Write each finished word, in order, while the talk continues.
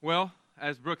Well,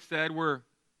 as Brooke said, we're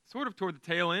sort of toward the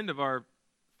tail end of our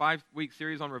 5-week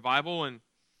series on revival, and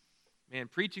man,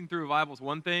 preaching through revival is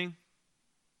one thing.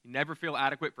 You never feel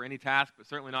adequate for any task, but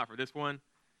certainly not for this one.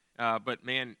 But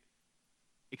man,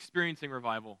 experiencing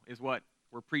revival is what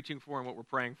we're preaching for and what we're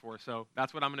praying for. So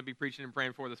that's what I'm going to be preaching and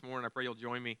praying for this morning. I pray you'll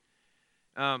join me.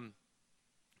 When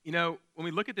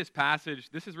we look at this passage,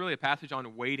 this is really a passage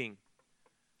on waiting.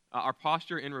 Our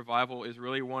posture in revival is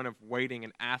really one of waiting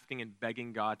and asking and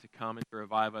begging God to come and to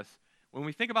revive us. When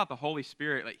we think about the Holy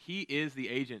Spirit, He is the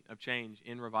agent of change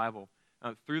in revival.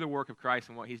 Through the work of Christ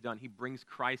and what He's done, He brings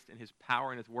Christ and His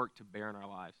power and His work to bear in our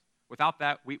lives. Without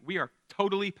that, we are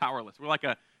totally powerless. We're like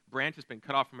a branch that's been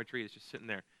cut off from a tree that's just sitting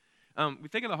there. We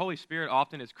think of the Holy Spirit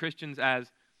often as Christians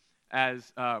as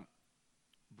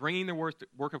bringing the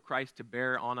work of Christ to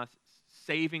bear on us,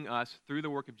 saving us through the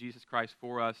work of Jesus Christ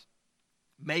for us,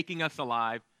 making us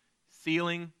alive,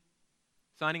 signing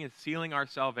and sealing our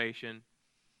salvation,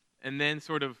 and then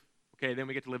then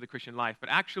we get to live the Christian life. But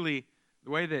actually, the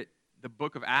way that the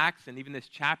book of Acts and even this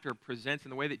chapter presents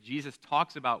and the way that Jesus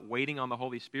talks about waiting on the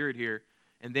Holy Spirit here,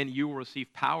 and then you will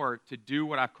receive power to do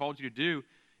what I've called you to do,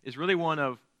 is really one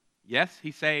of, yes,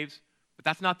 He saves, but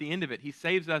that's not the end of it. He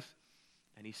saves us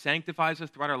and He sanctifies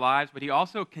us throughout our lives, but He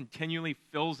also continually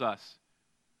fills us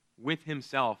with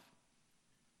Himself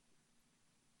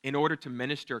in order to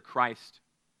minister Christ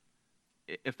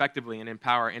effectively and in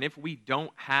power. And if we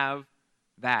don't have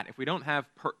that, if we don't have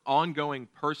ongoing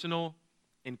personal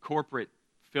and corporate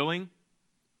filling,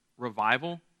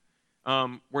 revival,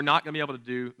 we're not going to be able to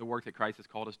do the work that Christ has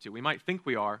called us to. We might think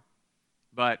we are,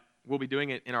 but we'll be doing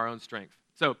it in our own strength.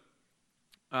 So,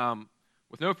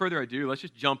 with no further ado, let's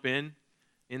just jump in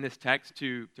this text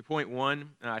to point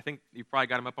one. I think you've probably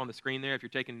got them up on the screen there if you're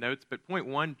taking notes. But point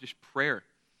one, just prayer.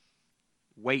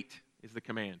 Wait is the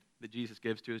command that Jesus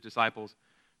gives to His disciples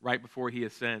right before He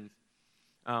ascends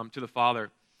to the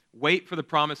Father. Wait for the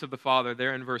promise of the Father.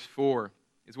 There in verse 4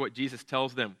 is what Jesus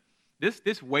tells them.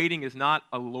 This waiting is not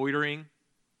a loitering,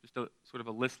 just a sort of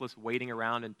a listless waiting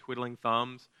around and twiddling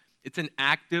thumbs. It's an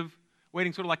active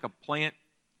waiting, sort of like a plant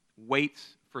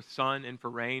waits for sun and for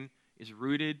rain, is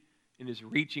rooted and is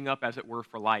reaching up, as it were,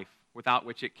 for life, without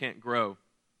which it can't grow.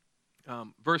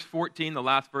 Verse 14, the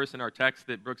last verse in our text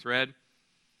that Brooks read,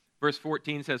 verse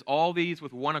 14 says, all these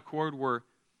with one accord were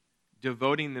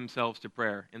devoting themselves to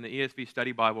prayer. In the ESV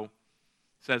Study Bible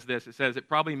says this. It says it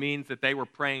probably means that they were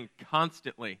praying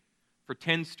constantly for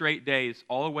 10 straight days,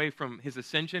 all the way from His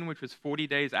ascension, which was 40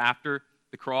 days after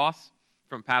the cross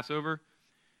from Passover,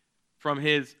 from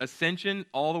His ascension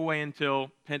all the way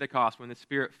until Pentecost when the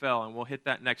Spirit fell. And we'll hit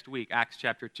that next week, Acts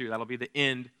chapter 2. That'll be the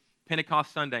end.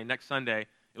 Pentecost Sunday, next Sunday,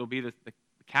 it'll be the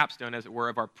capstone, as it were,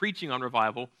 of our preaching on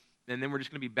revival. And then we're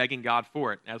just going to be begging God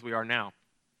for it, as we are now.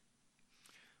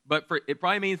 But it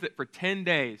probably means that for 10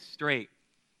 days straight,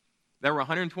 there were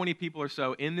 120 people or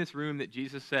so in this room that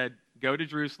Jesus said, go to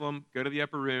Jerusalem, go to the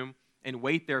upper room, and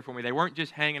wait there for me. They weren't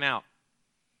just hanging out.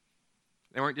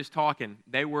 They weren't just talking.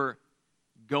 They were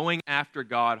going after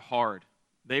God hard.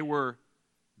 They were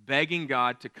begging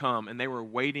God to come, and they were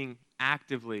waiting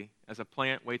actively, as a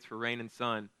plant waits for rain and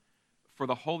sun, for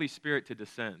the Holy Spirit to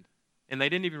descend. And they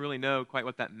didn't even really know quite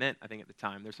what that meant, I think, at the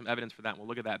time. There's some evidence for that, and we'll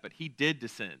look at that. But He did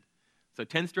descend. So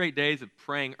 10 straight days of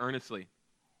praying earnestly.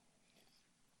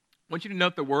 I want you to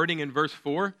note the wording in verse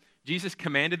 4. Jesus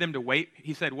commanded them to wait.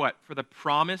 He said what? For the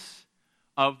promise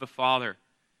of the Father.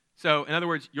 So, in other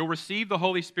words, you'll receive the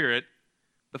Holy Spirit.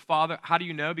 The Father, how do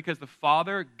you know? Because the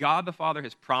Father, God the Father,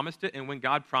 has promised it. And when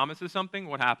God promises something,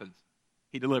 what happens?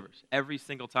 He delivers every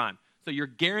single time. So you're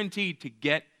guaranteed to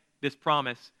get this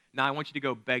promise. Now I want you to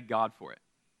go beg God for it.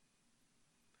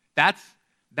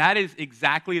 That is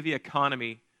exactly the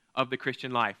economy of the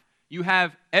Christian life. You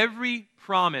have every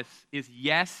promise is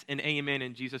yes and amen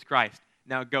in Jesus Christ.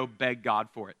 Now go beg God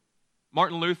for it.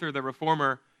 Martin Luther, the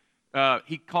reformer,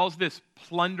 he calls this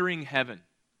plundering heaven.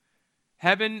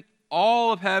 Heaven,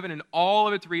 all of heaven and all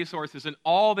of its resources and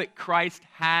all that Christ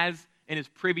has and is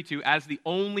privy to as the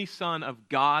only Son of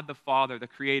God the Father, the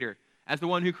Creator, as the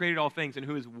one who created all things and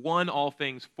who has won all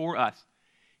things for us.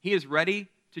 He is ready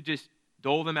to just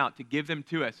dole them out, to give them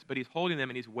to us, but He's holding them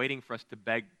and He's waiting for us to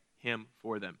beg Him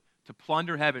for them, to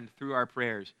plunder heaven through our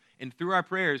prayers. And through our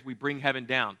prayers, we bring heaven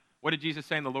down. What did Jesus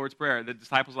say in the Lord's Prayer? The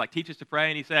disciples were like, teach us to pray.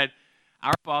 And He said,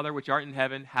 our Father, which art in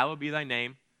heaven, hallowed be thy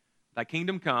name. Thy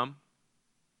kingdom come.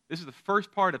 This is the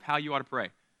first part of how you ought to pray.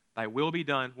 Thy will be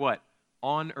done, what?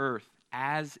 On earth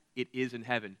as it is in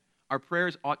heaven. Our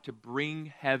prayers ought to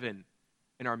bring heaven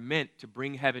and are meant to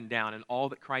bring heaven down and all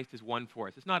that Christ has won for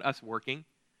us. It's not us working.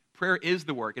 Prayer is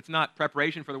the work. It's not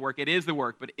preparation for the work. It is the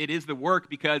work, but it is the work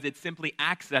because it's simply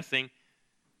accessing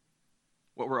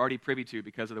what we're already privy to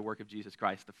because of the work of Jesus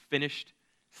Christ, the finished,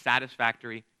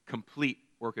 satisfactory, complete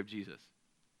work of Jesus.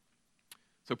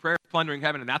 So prayer is plundering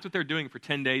heaven, and that's what they're doing for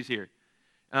 10 days here.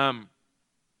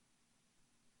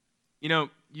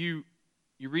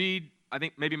 You read, I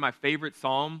think maybe my favorite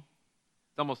psalm.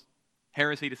 It's almost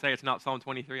heresy to say it's not Psalm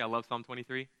 23. I love Psalm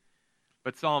 23.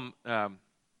 But Psalm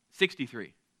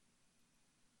 63.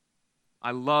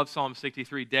 I love Psalm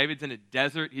 63. David's in a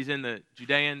desert. He's in the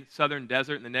Judean southern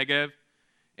desert in the Negev.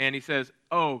 And he says,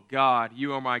 "Oh God,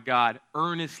 you are my God.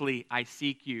 Earnestly I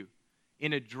seek you.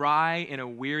 In a dry and a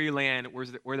weary land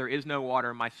where there is no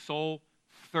water, my soul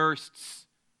thirsts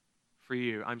for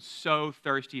you. I'm so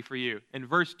thirsty for you." In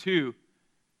verse 2,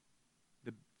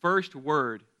 the first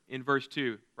word in verse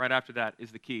 2, right after that,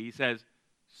 is the key. He says,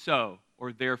 "So,"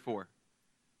 or "therefore."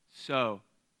 "So,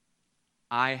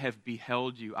 I have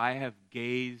beheld you. I have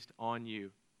gazed on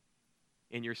you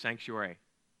in your sanctuary."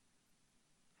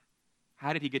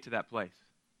 How did he get to that place?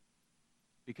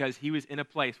 Because he was in a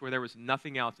place where there was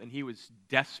nothing else, and he was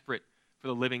desperate for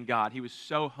the living God. He was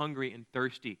so hungry and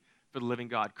thirsty for the living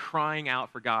God, crying out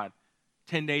for God,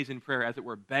 10 days in prayer, as it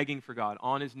were, begging for God,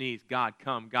 on his knees, "God,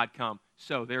 come, God, come.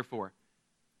 So, therefore,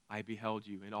 I beheld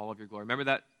you in all of your glory."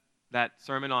 Remember that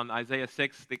sermon on Isaiah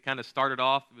 6 that kind of started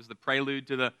off? It was the prelude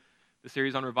to the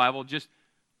series on revival. Just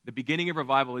the beginning of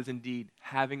revival is indeed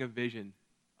having a vision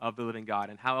of the living God.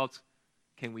 And how else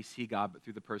can we see God but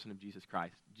through the person of Jesus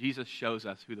Christ? Jesus shows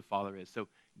us who the Father is. So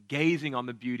gazing on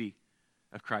the beauty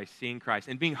of Christ, seeing Christ,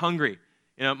 and being hungry.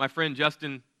 My friend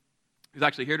Justin, who's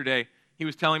actually here today, he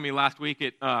was telling me last week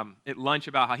at lunch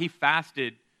about how he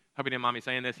fasted. Hope he didn't mind me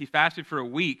saying this. He fasted for a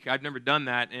week. I've never done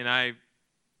that, and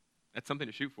that's something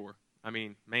to shoot for. I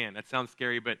mean, man, that sounds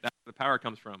scary, but that's where the power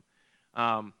comes from.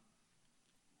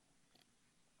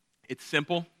 It's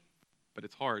simple, but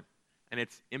it's hard. And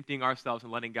it's emptying ourselves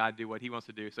and letting God do what he wants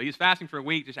to do. So he's fasting for a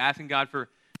week, just asking God for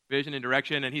vision and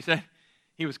direction. And he said,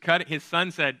 he was cutting, his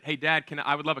son said, "Hey, Dad,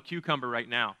 I would love a cucumber right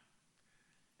now."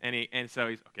 So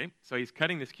he's, okay. So he's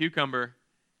cutting this cucumber,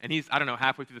 and he's, I don't know,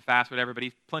 halfway through the fast, whatever, but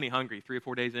he's plenty hungry, 3 or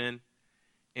 4 days in.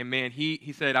 And man,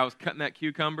 he said, "I was cutting that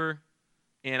cucumber,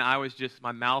 and I was just,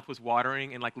 my mouth was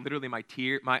watering, and like literally my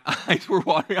eyes were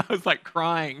watering. I was like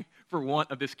crying for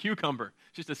want of this cucumber,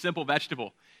 just a simple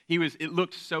vegetable." It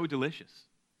looked so delicious.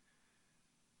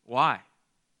 Why?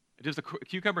 Does a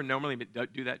cucumber normally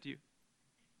do that to you?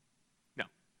 No.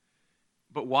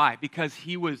 But why? Because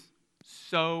he was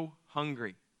so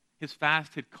hungry. His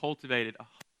fast had cultivated a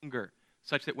hunger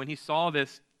such that when he saw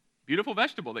this beautiful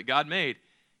vegetable that God made,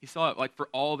 he saw it like for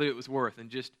all that it was worth, and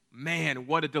just, man,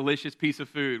 what a delicious piece of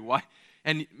food. Why?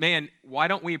 And man, why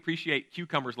don't we appreciate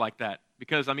cucumbers like that?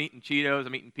 Because I'm eating Cheetos,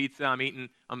 I'm eating pizza, I'm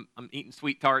eating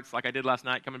sweet tarts like I did last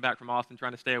night, coming back from Austin,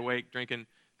 trying to stay awake, drinking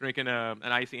an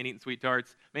icy and eating sweet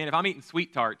tarts. Man, if I'm eating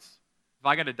sweet tarts, if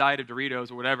I got a diet of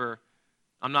Doritos or whatever,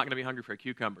 I'm not going to be hungry for a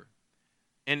cucumber.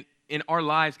 And in our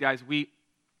lives, guys, I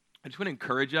just want to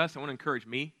encourage us. I want to encourage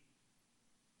me.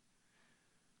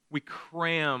 We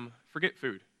cram, forget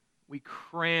food. We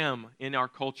cram in our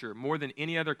culture more than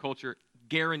any other culture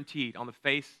guaranteed on the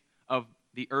face of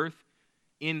the earth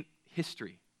in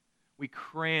history. We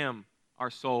cram our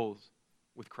souls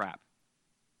with crap,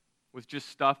 with just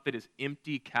stuff that is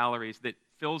empty calories, that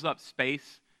fills up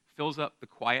space, fills up the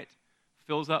quiet,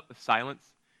 fills up the silence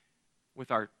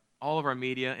with all of our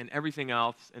media and everything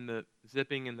else, and the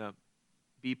zipping and the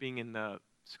beeping and the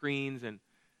screens, and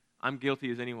I'm guilty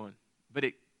as anyone. But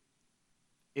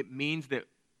it means that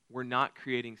we're not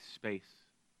creating space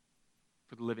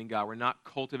for the living God. We're not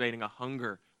cultivating a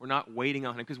hunger. We're not waiting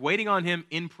on him. Because waiting on him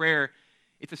in prayer,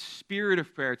 it's a spirit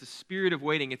of prayer. It's a spirit of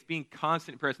waiting. It's being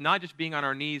constant in prayer. It's not just being on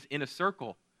our knees in a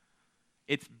circle.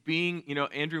 It's being,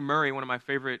 Andrew Murray, one of my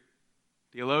favorite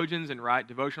theologians and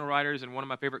devotional writers, and one of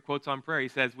my favorite quotes on prayer, he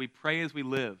says, "We pray as we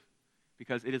live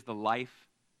because it is the life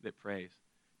that prays."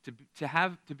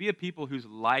 To be a people whose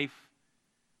life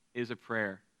is a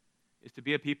prayer is to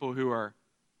be a people who are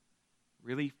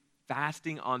really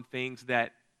fasting on things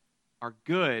that are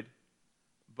good,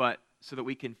 but so that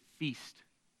we can feast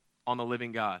on the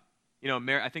living God.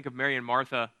 I think of Mary and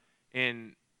Martha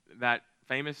in that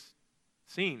famous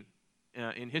scene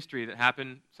in history that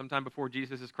happened sometime before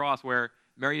Jesus' cross, where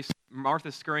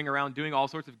Martha's scurrying around doing all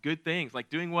sorts of good things, like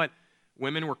doing what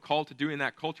women were called to do in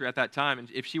that culture at that time. And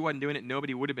if she wasn't doing it,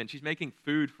 nobody would have been. She's making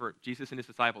food for Jesus and his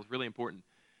disciples, really important.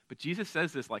 But Jesus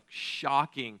says this like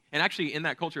shocking, and actually in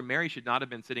that culture, Mary should not have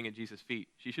been sitting at Jesus' feet.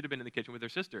 She should have been in the kitchen with her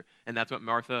sister. And that's what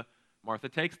Martha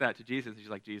takes that to Jesus. She's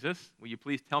like, "Jesus, will you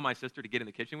please tell my sister to get in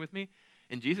the kitchen with me?"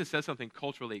 And Jesus says something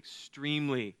culturally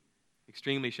extremely,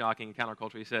 extremely shocking and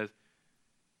countercultural. He says,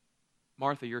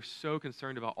 "Martha, you're so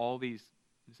concerned about all these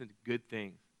into good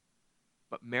things.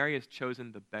 But Mary has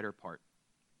chosen the better part.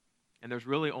 And there's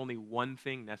really only one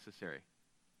thing necessary.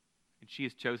 And she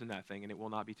has chosen that thing, and it will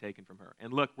not be taken from her.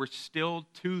 And look, we're still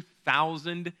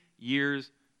 2,000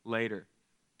 years later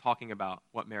talking about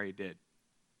what Mary did.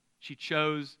 She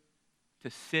chose to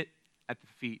sit at the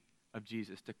feet of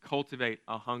Jesus, to cultivate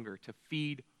a hunger, to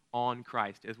feed on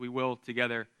Christ, as we will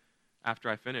together after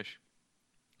I finish.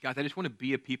 Guys, I just want to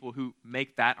be a people who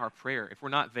make that our prayer. If we're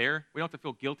not there, we don't have to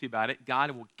feel guilty about it.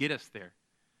 God will get us there.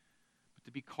 But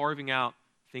to be carving out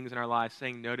things in our lives,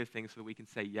 saying no to things so that we can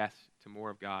say yes to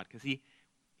more of God. Because he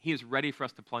is ready for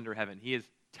us to plunder heaven. He is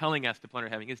telling us to plunder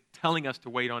heaven. He is telling us to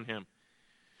wait on him.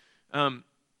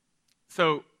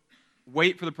 So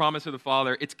wait for the promise of the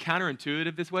Father. It's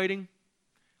counterintuitive, this waiting.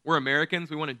 We're Americans.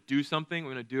 We want to do something.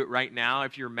 We want to do it right now.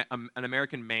 If you're an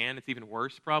American man, it's even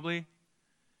worse probably.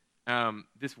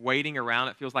 This waiting around,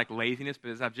 it feels like laziness,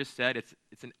 but as I've just said,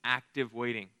 it's an active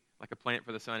waiting, like a plant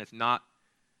for the sun. It's not,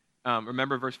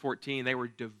 remember verse 14, they were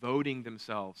devoting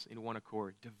themselves in one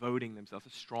accord, devoting themselves, a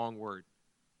strong word,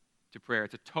 to prayer.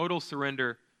 It's a total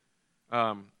surrender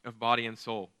of body and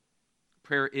soul.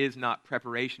 Prayer is not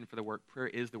preparation for the work. Prayer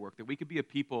is the work. That we could be a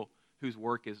people whose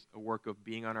work is a work of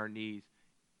being on our knees,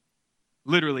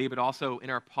 literally, but also in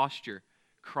our posture,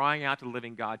 crying out to the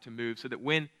living God to move, so that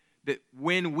when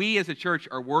we as a church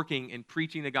are working and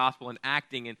preaching the gospel and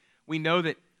acting, and we know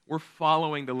that we're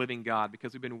following the living God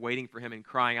because we've been waiting for him and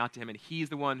crying out to him, and he's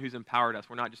the one who's empowered us.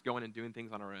 We're not just going and doing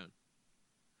things on our own.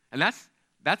 And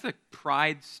that's a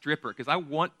pride stripper, because I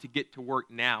want to get to work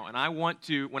now, and I want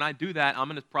to, when I do that, I'm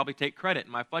going to probably take credit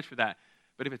in my flesh for that.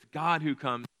 But if it's God who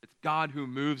comes, it's God who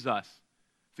moves us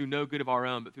through no good of our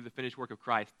own, but through the finished work of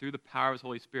Christ, through the power of his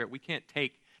Holy Spirit. We can't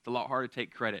take, it's a lot harder to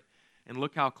take credit. And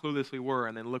look how clueless we were,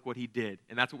 and then look what he did.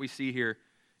 And that's what we see here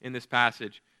in this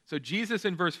passage. So Jesus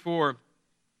in verse 4,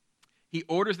 he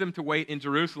orders them to wait in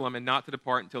Jerusalem and not to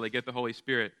depart until they get the Holy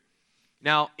Spirit.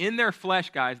 Now, in their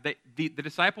flesh, guys, the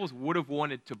disciples would have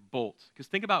wanted to bolt. Because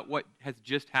think about what has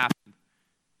just happened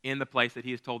in the place that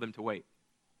he has told them to wait.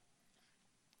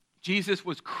 Jesus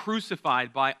was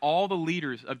crucified by all the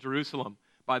leaders of Jerusalem,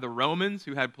 by the Romans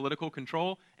who had political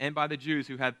control, and by the Jews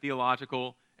who had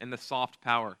theological and the soft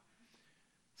power.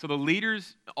 So the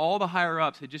leaders, all the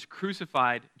higher-ups, had just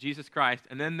crucified Jesus Christ,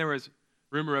 and then there was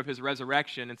rumor of his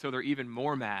resurrection, and so they're even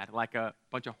more mad, like a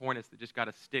bunch of hornets that just got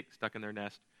a stick stuck in their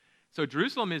nest. So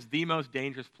Jerusalem is the most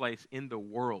dangerous place in the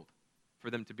world for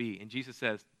them to be. And Jesus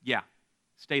says, yeah,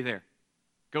 stay there.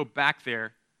 Go back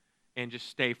there and just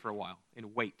stay for a while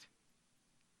and wait.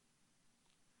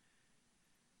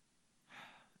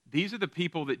 These are the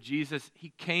people that Jesus,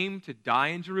 he came to die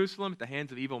in Jerusalem at the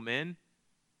hands of evil men.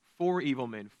 4 evil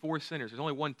men, 4 sinners. There's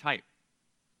only one type.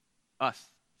 Us,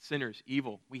 sinners,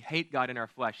 evil. We hate God in our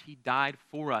flesh. He died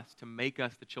for us to make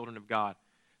us the children of God.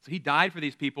 So he died for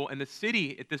these people, and the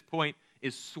city at this point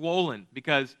is swollen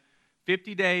because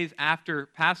 50 days after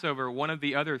Passover, one of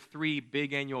the other 3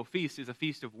 big annual feasts is a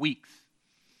Feast of Weeks,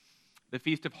 the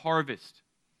Feast of Harvest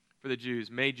for the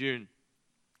Jews, May, June.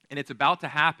 And it's about to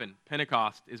happen.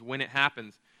 Pentecost is when it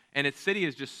happens. And its city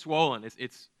is just swollen.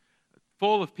 It's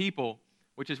full of people,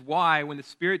 which is why when the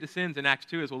Spirit descends in Acts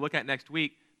 2, as we'll look at next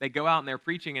week, they go out and they're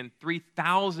preaching, and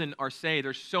 3,000 are saved.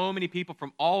 There's so many people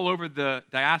from all over the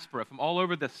diaspora, from all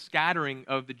over the scattering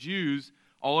of the Jews,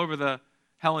 all over the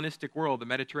Hellenistic world, the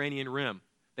Mediterranean rim.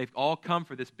 They've all come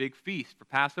for this big feast for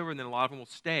Passover, and then a lot of them will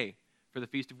stay for the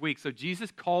Feast of Weeks. So Jesus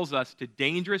calls us to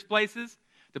dangerous places,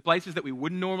 to places that we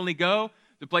wouldn't normally go,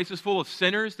 to places full of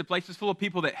sinners, to places full of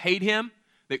people that hate him,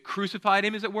 that crucified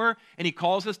him, as it were, and he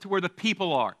calls us to where the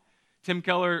people are. Tim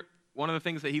Keller, one of the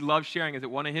things that he loves sharing is that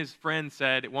one of his friends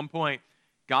said at one point,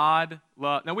 now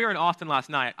we were in Austin last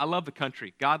night. I love the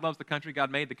country. God loves the country. God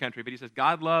made the country. But he says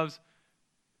God loves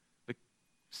the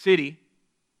city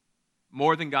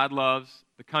more than God loves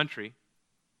the country.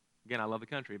 Again, I love the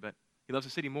country, but he loves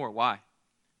the city more. Why?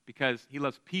 Because he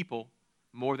loves people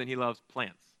more than he loves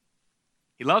plants.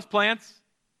 He loves plants.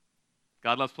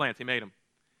 God loves plants. He made them.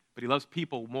 But he loves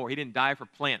people more. He didn't die for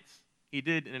plants. He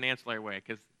did in an ancillary way,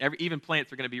 because even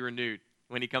plants are going to be renewed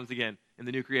when he comes again in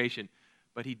the new creation.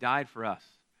 But he died for us.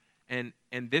 And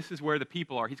this is where the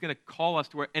people are. He's going to call us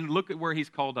to where, and look at where he's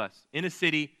called us. In a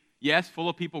city, yes, full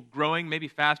of people growing, maybe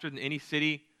faster than any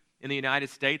city in the United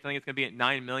States. I think it's going to be at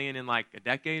 9 million in like a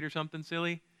decade or something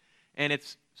silly. And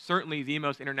it's certainly the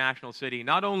most international city,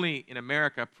 not only in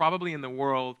America, probably in the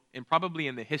world, and probably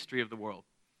in the history of the world.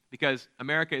 Because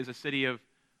America is a city of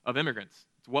immigrants.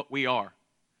 It's what we are.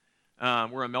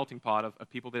 We're a melting pot of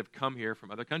people that have come here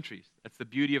from other countries. That's the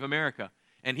beauty of America.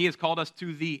 And he has called us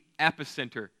to the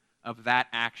epicenter of that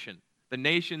action, The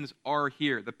nations are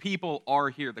here. The people are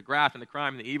here. The graft and the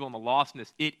crime and the evil and the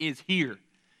lostness, it is here.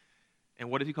 And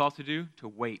what does he call us to do? To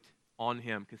wait on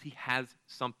him, because he has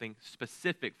something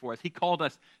specific for us. He called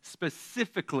us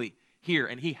specifically here,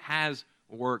 and he has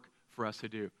work for us to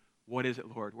do. What is it,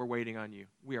 Lord? We're waiting on you.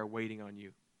 We are waiting on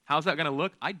you. How's that going to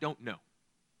look? I don't know.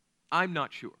 I'm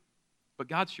not sure. But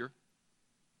God's sure.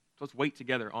 So let's wait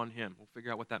together on him. We'll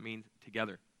figure out what that means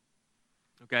together.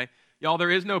 Okay? Y'all,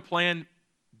 there is no plan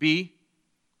B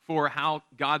for how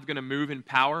God's going to move in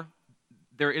power.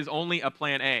 There is only a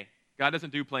plan A. God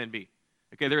doesn't do plan B.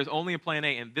 Okay, there is only a plan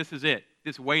A, and this is it,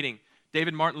 this waiting.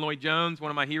 David Martin Lloyd-Jones,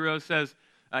 one of my heroes, says,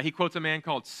 he quotes a man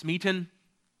called Smeaton,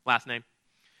 last name.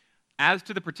 As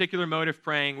to the particular mode of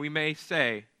praying, we may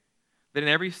say that in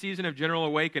every season of general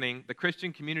awakening, the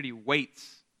Christian community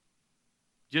waits,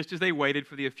 just as they waited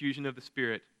for the effusion of the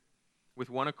Spirit, with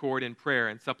one accord in prayer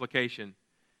and supplication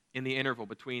in the interval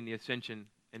between the Ascension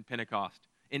and Pentecost.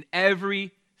 In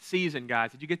every season,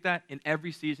 guys, did you get that? In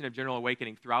every season of general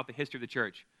awakening throughout the history of the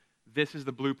church, this is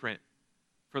the blueprint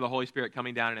for the Holy Spirit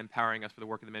coming down and empowering us for the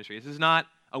work of the ministry. This is not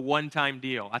a one-time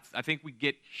deal. I think we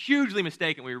get hugely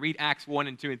mistaken when we read Acts 1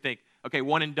 and 2 and think, okay,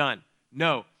 one and done.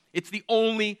 No, it's the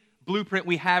only blueprint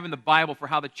we have in the Bible for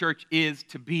how the church is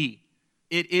to be.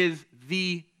 It is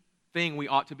the thing we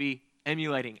ought to be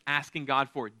emulating, asking God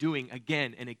for, doing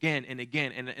again and again and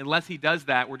again. And unless he does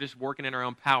that, we're just working in our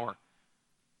own power.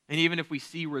 And even if we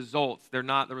see results, they're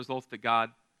not the results that God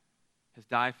has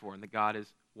died for and that God is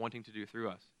wanting to do through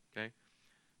us, okay?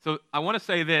 So I want to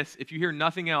say this. If you hear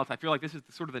nothing else, I feel like this is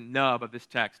sort of the nub of this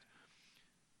text.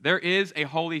 There is a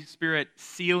Holy Spirit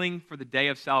sealing for the day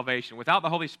of salvation. Without the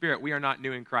Holy Spirit, we are not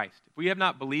new in Christ. If we have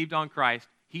not believed on Christ,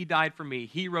 he died for me,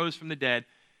 he rose from the dead,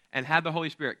 and had the Holy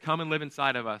Spirit come and live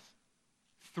inside of us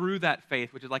through that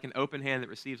faith, which is like an open hand that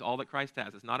receives all that Christ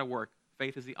has. It's not a work.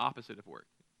 Faith is the opposite of work.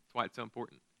 That's why it's so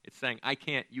important. It's saying, I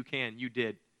can't, you can, you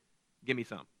did. Give me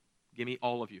some. Give me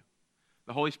all of you.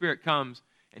 The Holy Spirit comes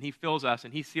and he fills us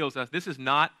and he seals us. This is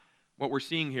not what we're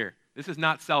seeing here. This is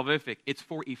not salvific. It's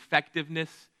for effectiveness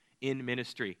in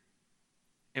ministry.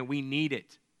 And we need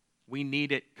it. We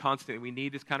need it constantly. We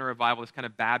need this kind of revival, this kind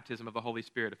of baptism of the Holy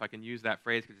Spirit, if I can use that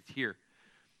phrase because it's here.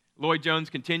 Lloyd-Jones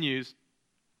continues.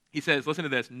 He says, listen to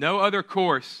this. No other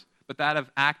course but that of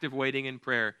active waiting in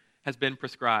prayer has been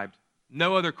prescribed.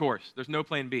 No other course. There's no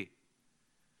plan B.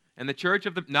 And the church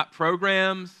of the, not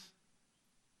programs,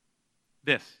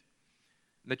 this.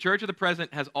 The church of the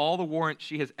present has all the warrants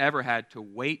she has ever had to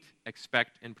wait,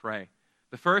 expect, and pray.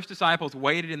 The first disciples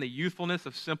waited in the youthfulness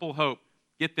of simple hope.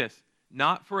 Get this,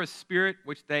 not for a spirit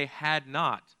which they had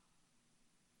not,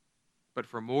 but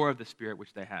for more of the Spirit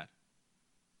which they had.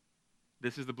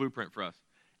 This is the blueprint for us.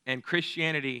 And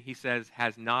Christianity, he says,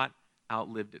 has not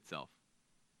outlived itself.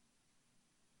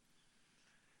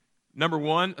 Number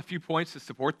one, a few points to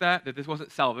support that this wasn't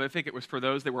salvific. It was for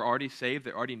those that were already saved,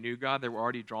 that already knew God, that were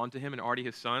already drawn to him and already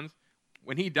his sons.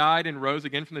 When he died and rose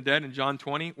again from the dead in John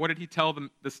 20, what did he tell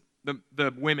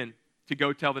the women to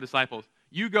go tell the disciples?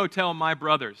 You go tell my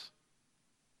brothers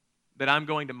that I'm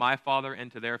going to my Father and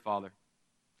to their Father.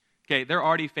 Okay, they're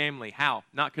already family. How?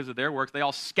 Not because of their works. They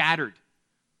all scattered.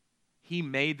 He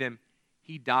made them.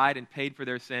 He died and paid for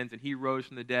their sins, and he rose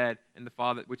from the dead, and the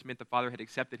Father, which meant the Father had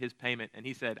accepted his payment. And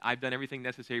he said, I've done everything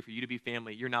necessary for you to be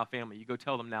family. You're now family. You go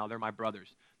tell them now they're my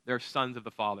brothers. They're sons of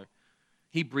the Father.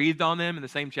 He breathed on them in the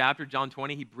same chapter, John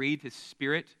 20. He breathed his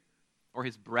spirit, or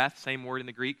his breath, same word in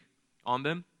the Greek, on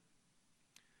them.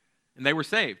 And they were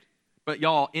saved. But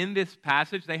y'all, in this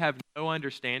passage, they have no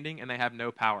understanding and they have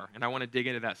no power. And I want to dig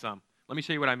into that some. Let me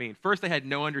show you what I mean. First, they had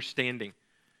no understanding.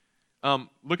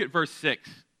 Look at verse 6.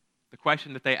 The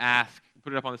question that they ask,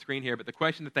 put it up on the screen here, but the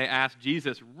question that they ask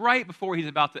Jesus right before he's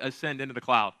about to ascend into the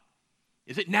cloud.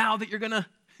 Is it now that you're going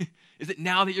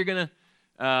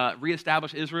to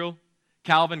reestablish Israel?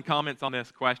 Calvin comments on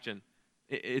this question.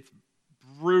 It's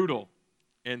brutal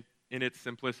in its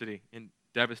simplicity and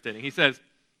devastating. He says,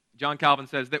 John Calvin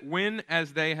says, that when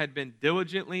as they had been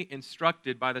diligently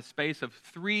instructed by the space of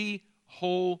 3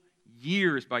 whole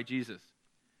years by Jesus,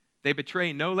 they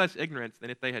betray no less ignorance than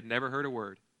if they had never heard a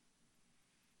word.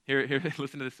 Here,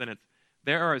 listen to this sentence.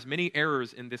 There are as many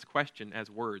errors in this question as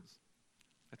words.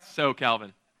 That's so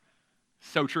Calvin.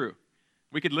 So true.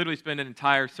 We could literally spend an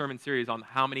entire sermon series on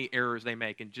how many errors they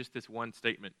make in just this one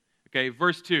statement. Okay,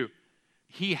 verse 2.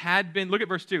 Look at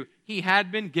verse 2. He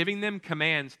had been giving them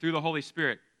commands through the Holy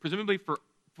Spirit, presumably for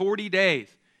 40 days.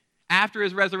 After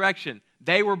his resurrection,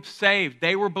 they were saved.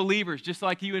 They were believers, just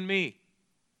like you and me.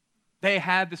 They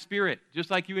had the Spirit,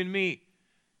 just like you and me.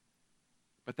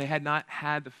 But they had not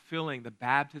had the filling, the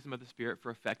baptism of the Spirit for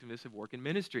effectiveness of work and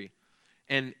ministry.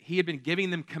 And he had been giving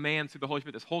them commands through the Holy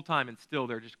Spirit this whole time, and still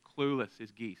they're just clueless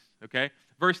as geese, okay?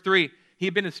 Verse 3, he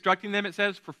had been instructing them, it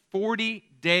says, for 40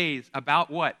 days about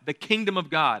what? The kingdom of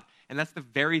God. And that's the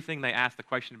very thing they asked the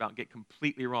question about and get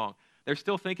completely wrong. They're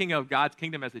still thinking of God's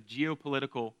kingdom as a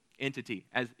geopolitical entity.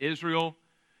 As Israel,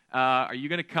 are you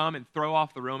going to come and throw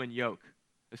off the Roman yoke?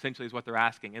 Essentially is what they're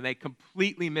asking. And they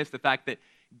completely miss the fact that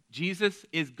Jesus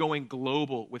is going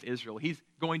global with Israel. He's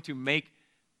going to make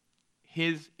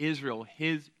his Israel,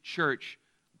 his church,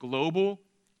 global,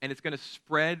 and it's going to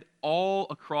spread all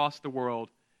across the world,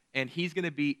 and he's going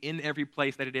to be in every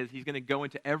place that it is. He's going to go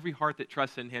into every heart that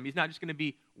trusts in him. He's not just going to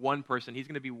be one person. He's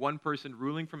going to be one person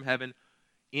ruling from heaven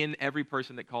in every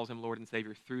person that calls him Lord and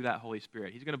Savior through that Holy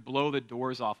Spirit. He's going to blow the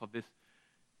doors off of this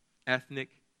ethnic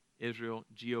Israel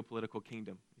geopolitical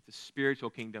kingdom. It's a spiritual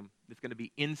kingdom that's going to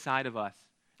be inside of us,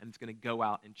 and it's going to go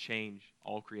out and change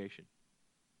all creation.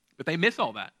 But they miss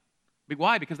all that.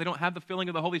 Why? Because they don't have the filling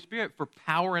of the Holy Spirit for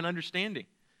power and understanding.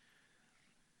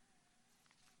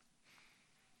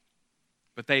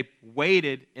 But they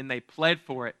waited and they pled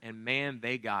for it, and man,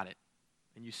 they got it.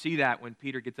 And you see that when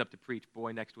Peter gets up to preach.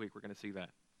 Boy, next week we're going to see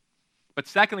that. But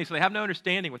secondly, so they have no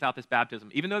understanding without this baptism,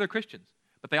 even though they're Christians.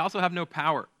 But they also have no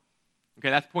power. Okay,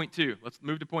 that's point 2. Let's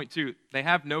move to point 2. They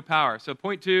have no power. So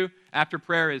point 2 after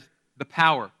prayer is the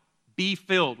power. Be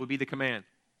filled would be the command.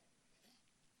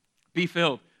 Be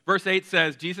filled. Verse 8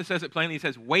 says, Jesus says it plainly, he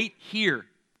says, wait here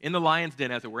in the lion's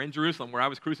den, as it were, in Jerusalem, where I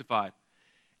was crucified.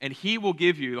 And he will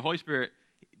give you, the Holy Spirit,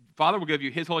 Father will give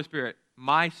you his Holy Spirit,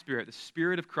 my Spirit, the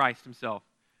Spirit of Christ himself.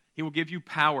 He will give you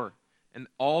power and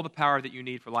all the power that you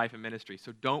need for life and ministry.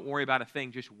 So don't worry about a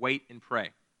thing, just wait and pray.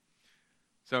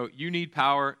 So you need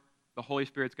power, the Holy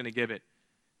Spirit's going to give it.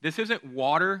 This isn't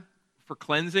water for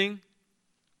cleansing,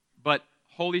 but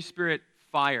Holy Spirit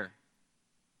fire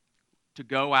to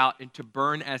go out and to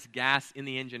burn as gas in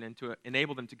the engine and to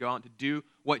enable them to go out and to do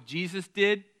what Jesus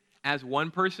did as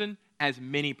one person, as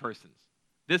many persons.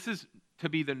 This is to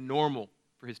be the normal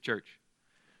for his church.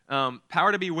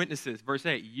 Power to be witnesses. Verse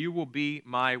 8, you will be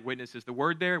my witnesses. The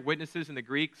word there, witnesses in the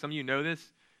Greek, some of you know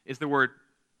this, is the word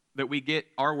that we get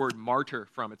our word martyr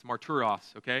from. It's martyros,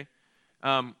 okay?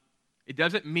 It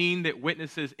doesn't mean that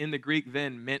witnesses in the Greek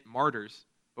then meant martyrs,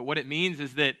 but what it means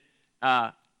is that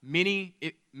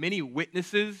many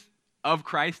witnesses of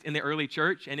Christ in the early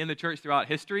church and in the church throughout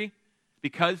history,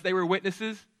 because they were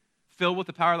witnesses, filled with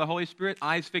the power of the Holy Spirit,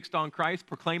 eyes fixed on Christ,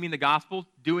 proclaiming the gospel,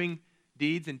 doing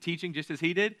deeds and teaching just as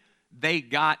he did, they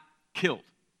got killed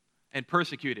and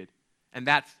persecuted. And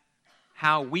that's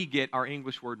how we get our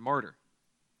English word martyr.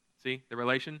 See the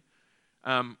relation?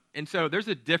 And so there's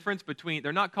a difference between,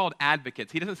 they're not called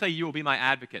advocates. He doesn't say you will be my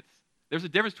advocates. There's a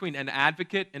difference between an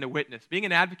advocate and a witness. Being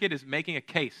an advocate is making a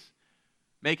case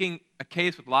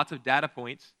with lots of data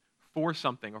points for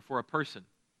something or for a person.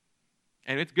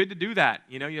 And it's good to do that.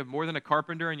 You know, you have more than a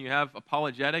carpenter and you have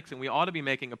apologetics, and we ought to be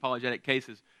making apologetic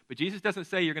cases. But Jesus doesn't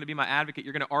say you're going to be my advocate.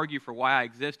 You're going to argue for why I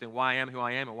exist and why I am who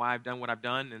I am and why I've done what I've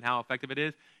done and how effective it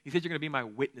is. He says you're going to be my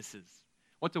witnesses.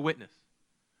 What's a witness?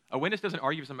 A witness doesn't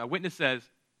argue for something. A witness says,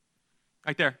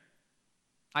 right there,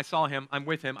 I saw him, I'm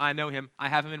with him, I know him, I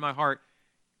have him in my heart.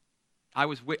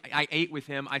 I ate with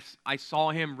him, I saw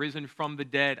him risen from the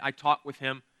dead, I talked with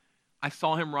him, I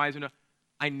saw him rise,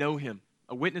 I know him.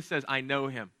 A witness says, I know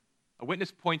him. A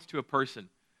witness points to a person.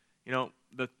 You know,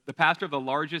 the pastor of the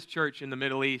largest church in the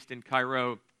Middle East in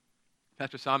Cairo,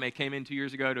 Pastor Sameh, came in 2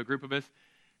 years ago to a group of us,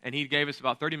 and he gave us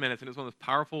about 30 minutes, and it was one of those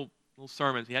powerful little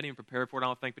sermons. He hadn't even prepared for it, I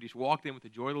don't think, but he just walked in with the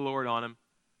joy of the Lord on him,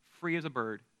 free as a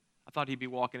bird. I thought he'd be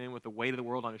walking in with the weight of the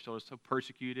world on his shoulders, so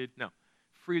persecuted. No,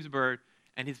 free as a bird.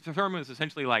 And his sermon was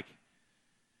essentially like,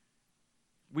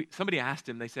 somebody asked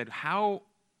him, they said, how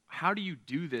do you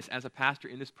do this as a pastor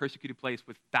in this persecuted place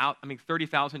with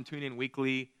 30,000 tune in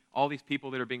weekly, all these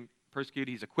people that are being persecuted,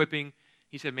 he's equipping.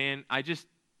 He said, man, I just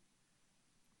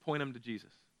point them to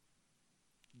Jesus.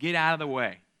 Get out of the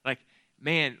way. Like,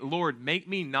 man, Lord, make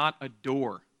me not a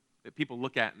door that people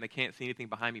look at and they can't see anything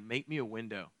behind me. Make me a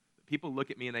window. People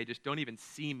look at me and they just don't even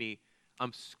see me.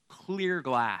 I'm clear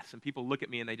glass, and people look at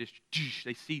me and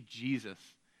they see Jesus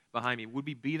behind me. Would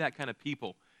we be that kind of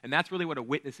people? And that's really what a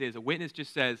witness is. A witness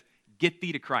just says, get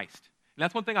thee to Christ. And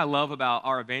that's one thing I love about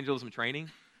our evangelism training.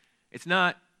 It's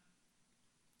not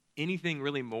anything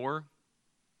really more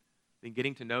than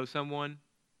getting to know someone,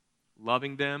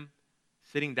 loving them,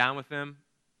 sitting down with them,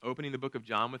 opening the book of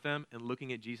John with them, and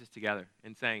looking at Jesus together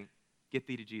and saying, get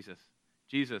thee to Jesus.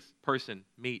 Jesus, person,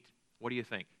 meet. What do you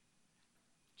think?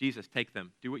 Jesus, take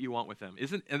them. Do what you want with them.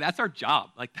 And that's our job.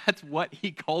 Like, that's what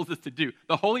he calls us to do.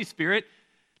 The Holy Spirit,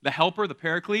 the helper, the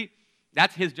paraclete,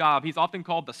 that's his job. He's often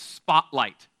called the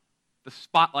spotlight. the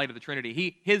spotlight of the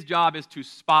Trinity. His job is to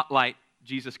spotlight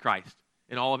Jesus Christ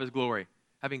in all of his glory,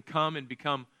 having come and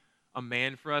become a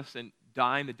man for us and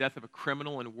dying the death of a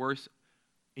criminal and worse,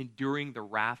 enduring the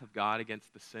wrath of God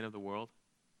against the sin of the world,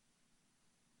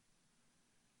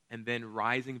 and then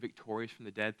rising victorious from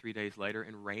the dead 3 days later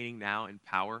and reigning now in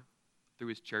power through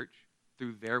his church,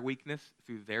 through their weakness,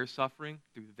 through their suffering,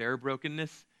 through their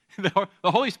brokenness. The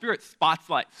Holy Spirit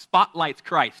spotlights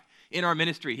Christ in our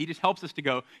ministry. He just helps us to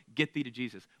go, get thee to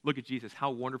Jesus. Look at Jesus. How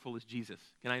wonderful is Jesus?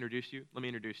 Can I introduce you? Let me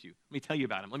introduce you. Let me tell you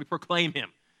about him. Let me proclaim him.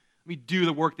 Let me do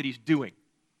the work that he's doing.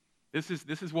 This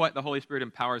is what the Holy Spirit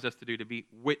empowers us to do, to be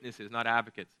witnesses, not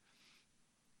advocates.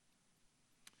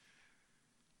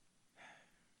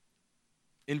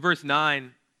 In verse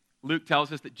 9, Luke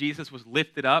tells us that Jesus was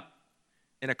lifted up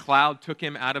and a cloud took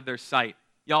him out of their sight.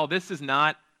 Y'all, this is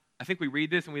not, I think we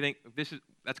read this and we think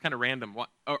that's kind of random.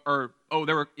 There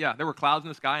were clouds in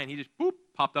the sky and he just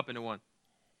popped up into one.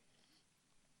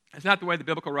 It's not the way the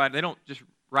biblical writer, they don't just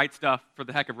write stuff for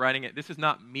the heck of writing it. This is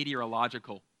not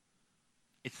meteorological.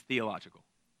 It's theological.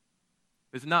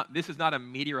 This is not a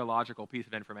meteorological piece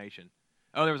of information.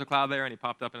 Oh, there was a cloud there and he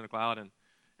popped up into the cloud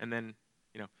and then,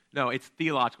 no, it's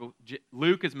theological.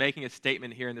 Luke is making a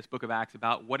statement here in this book of Acts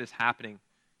about what is happening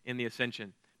in the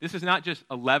ascension. This is not just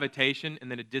a levitation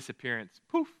and then a disappearance,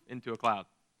 poof, into a cloud.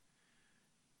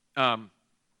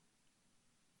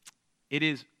 It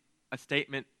is a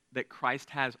statement that Christ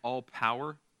has all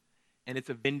power, and it's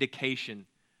a vindication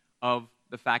of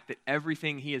the fact that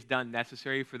everything he has done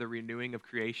necessary for the renewing of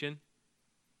creation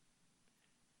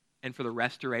and for the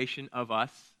restoration of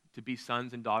us to be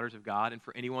sons and daughters of God, and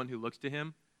for anyone who looks to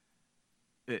him,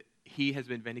 that he has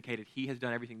been vindicated. He has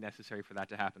done everything necessary for that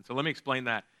to happen. So let me explain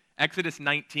that. Exodus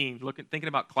 19, thinking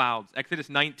about clouds. Exodus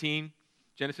 19,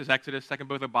 Genesis, Exodus, second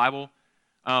book of the Bible.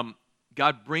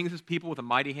 God brings his people with a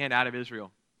mighty hand out of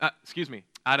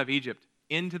out of Egypt,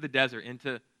 into the desert,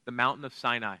 into the mountain of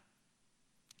Sinai.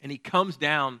 And he comes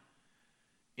down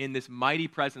in this mighty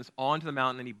presence onto the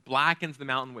mountain, and he blackens the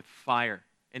mountain with fire.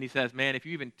 And he says, man, if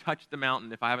you even touch the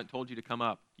mountain, if I haven't told you to come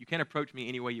up, you can't approach me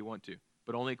any way you want to,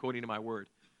 but only according to my word.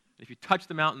 If you touch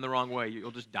the mountain the wrong way,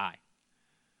 you'll just die.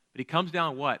 But he comes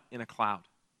down what? In a cloud.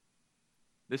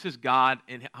 This is God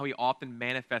and how he often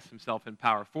manifests himself in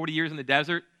power. 40 years in the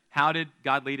desert, how did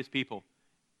God lead his people?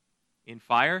 In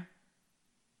fire,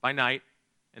 by night,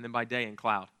 and then by day in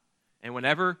cloud. And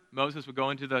whenever Moses would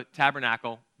go into the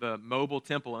tabernacle, the mobile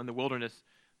temple in the wilderness,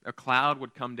 a cloud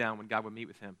would come down when God would meet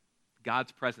with him.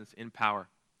 God's presence in power.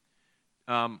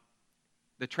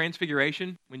 The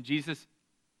transfiguration, when Jesus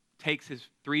takes his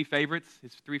three favorite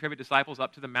disciples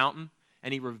up to the mountain,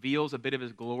 and he reveals a bit of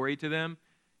his glory to them.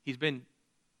 He's been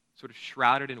sort of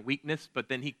shrouded in weakness, but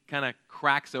then he kind of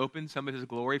cracks open some of his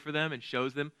glory for them and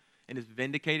shows them and is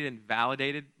vindicated and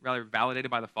validated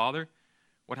by the Father.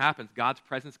 What happens? God's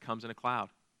presence comes in a cloud.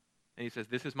 And he says,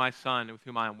 this is my son with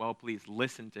whom I am well pleased.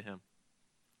 Listen to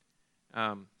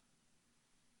him.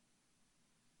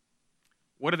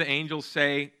 What do the angels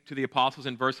say to the apostles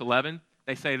in verse 11?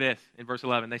 They say this in verse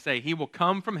 11. They say, he will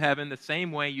come from heaven the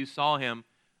same way you saw him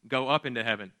go up into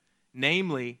heaven.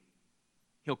 Namely,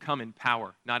 he'll come in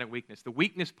power, not in weakness. The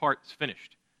weakness part's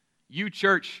finished. You,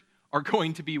 church, are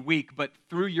going to be weak, but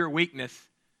through your weakness,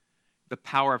 the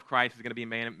power of Christ is going to be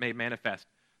made manifest.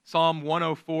 Psalm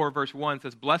 104, verse 1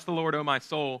 says, bless the Lord, O my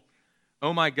soul.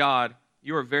 O my God,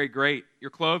 you are very great.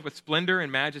 You're clothed with splendor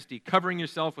and majesty, covering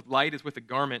yourself with light as with a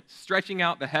garment, stretching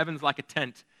out the heavens like a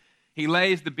tent. He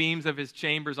lays the beams of his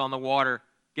chambers on the water.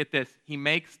 Get this, he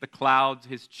makes the clouds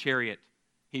his chariot.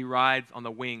 He rides on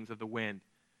the wings of the wind.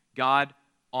 God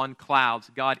on clouds,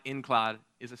 God in cloud,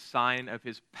 is a sign of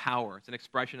his power. It's an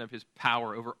expression of his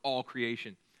power over all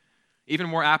creation. Even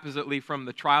more appositely from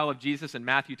the trial of Jesus in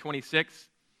Matthew 26,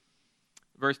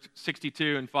 verse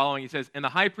 62 and following, he says, and the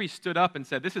high priest stood up and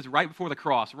said, this is right before the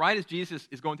cross, right as Jesus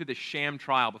is going through this sham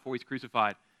trial before he's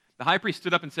crucified. The high priest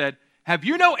stood up and said, have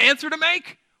you no answer to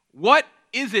make? What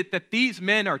is it that these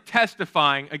men are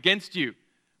testifying against you?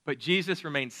 But Jesus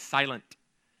remained silent.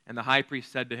 And the high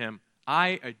priest said to him,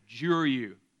 I adjure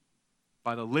you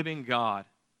by the living God,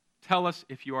 tell us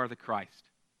if you are the Christ,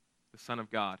 the Son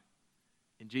of God.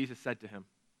 And Jesus said to him,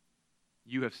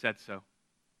 you have said so.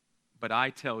 But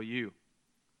I tell you,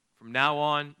 from now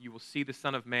on you will see the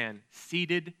Son of Man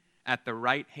seated at the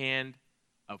right hand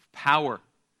of power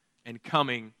and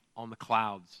coming on the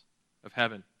clouds of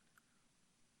heaven.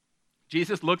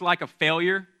 Jesus looked like a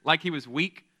failure, like he was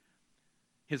weak.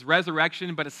 His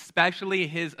resurrection, but especially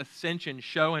his ascension,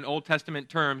 show in Old Testament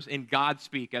terms, in God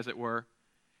speak, as it were,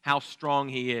 how strong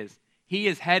he is. He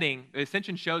is heading, the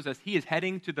ascension shows us, he is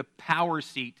heading to the power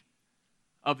seat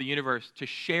of the universe to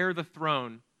share the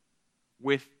throne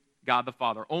with God the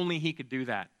Father. Only he could do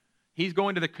that. He's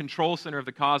going to the control center of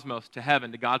the cosmos, to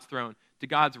heaven, to God's throne, to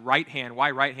God's right hand.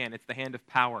 Why right hand? It's the hand of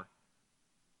power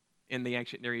in the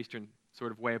ancient Near Eastern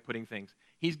sort of way of putting things.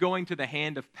 He's going to the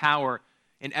hand of power,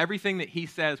 and everything that he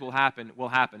says will happen, will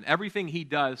happen. Everything he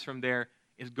does from there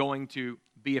is going to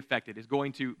be effected, is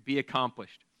going to be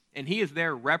accomplished. And he is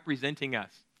there representing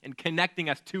us and connecting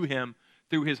us to him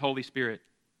through his Holy Spirit.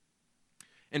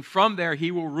 And from there,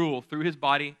 he will rule through his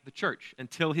body, the church,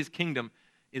 until his kingdom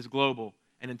is global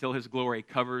and until his glory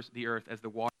covers the earth as the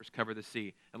waters cover the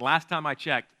sea. And last time I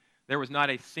checked, there was not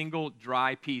a single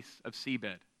dry piece of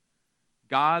seabed.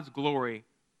 God's glory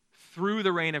through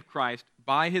the reign of Christ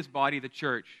by his body, the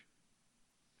church,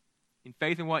 in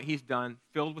faith in what he's done,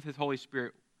 filled with his Holy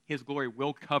Spirit, his glory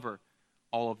will cover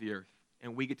all of the earth.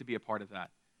 And we get to be a part of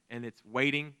that. And it's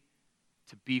waiting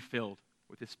to be filled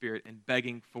with his Spirit and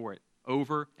begging for it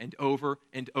over and over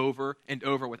and over and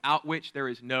over, without which there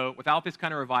is no, without this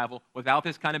kind of revival, without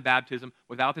this kind of baptism,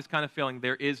 without this kind of filling,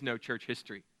 there is no church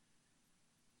history.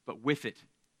 But with it,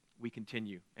 we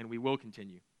continue, and we will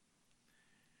continue.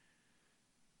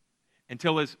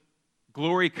 Until his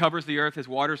glory covers the earth, his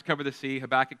waters cover the sea,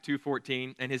 Habakkuk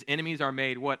 2:14, and his enemies are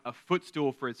made, what? A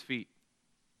footstool for his feet.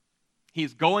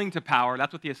 He's going to power.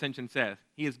 That's what the ascension says.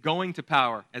 He is going to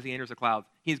power as he enters the clouds.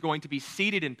 He's going to be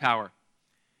seated in power.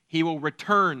 He will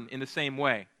return in the same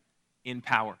way, in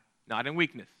power, not in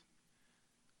weakness.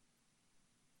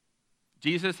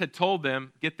 Jesus had told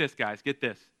them, get this, guys, get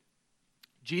this.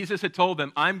 Jesus had told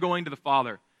them, I'm going to the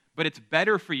Father, but it's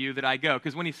better for you that I go.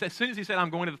 Because when as soon as he said, I'm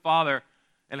going to the Father,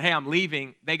 and hey, I'm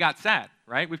leaving, they got sad,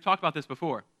 right? We've talked about this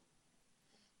before.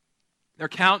 Their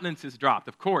countenances dropped,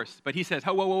 of course. But he says,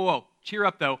 whoa, whoa, whoa, whoa. Cheer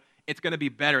up, though. It's going to be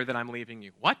better that I'm leaving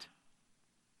you. What?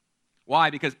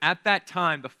 Why? Because at that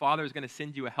time, the Father is going to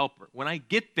send you a helper. When I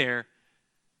get there,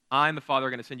 I'm the Father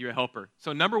going to send you a helper.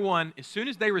 So number one, as soon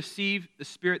as they receive the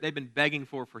Spirit they've been begging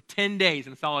for 10 days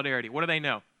in solidarity, what do they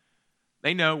know?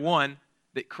 They know, one,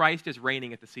 that Christ is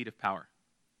reigning at the seat of power.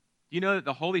 Do you know that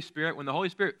the Holy Spirit, when the Holy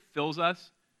Spirit fills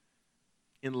us,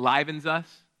 enlivens us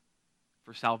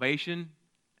for salvation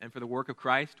and for the work of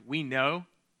Christ, we know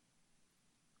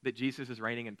that Jesus is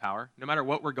reigning in power, no matter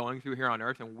what we're going through here on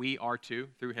earth, and we are too,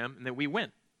 through him, and that we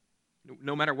win,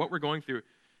 no matter what we're going through.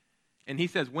 And he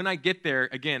says, when I get there,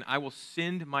 again, I will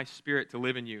send my Spirit to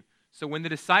live in you. So when the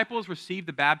disciples received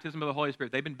the baptism of the Holy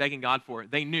Spirit, they've been begging God for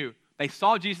it. They knew. They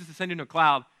saw Jesus ascend into a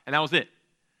cloud, and that was it.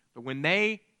 But when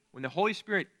the Holy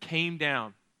Spirit came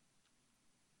down,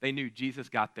 they knew Jesus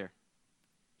got there.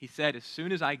 He said, as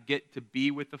soon as I get to be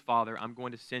with the Father, I'm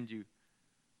going to send you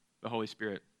the Holy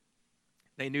Spirit.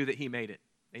 They knew that he made it.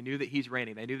 They knew that he's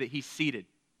reigning. They knew that he's seated,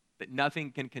 that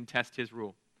nothing can contest his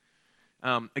rule.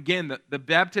 Again, the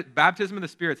baptism of the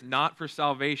Spirit is not for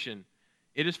salvation.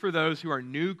 It is for those who are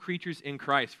new creatures in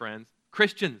Christ, friends.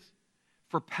 Christians,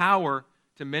 for power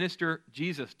to minister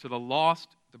Jesus to the lost,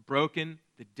 the broken,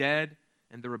 the dead,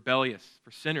 and the rebellious,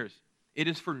 for sinners. It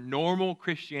is for normal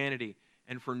Christianity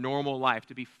and for normal life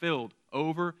to be filled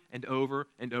over and over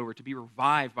and over, to be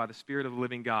revived by the Spirit of the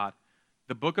living God.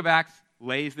 The book of Acts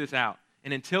lays this out.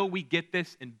 And until we get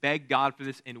this and beg God for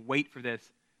this and wait for this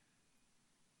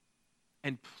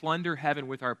and plunder heaven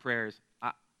with our prayers,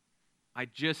 I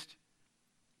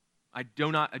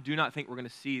do not think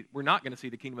we're not going to see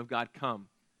the kingdom of God come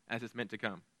as it's meant to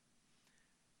come.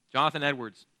 Jonathan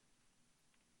Edwards,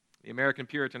 the American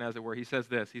Puritan, as it were, he says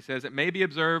this. He says, it may be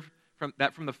observed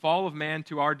that from the fall of man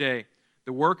to our day,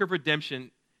 the work of redemption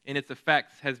in its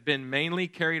effects has been mainly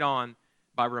carried on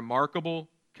by remarkable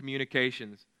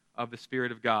communications of the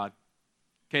Spirit of God.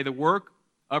 Okay, the work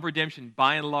of redemption,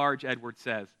 by and large, Edwards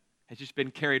says, has just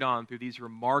been carried on through these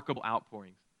remarkable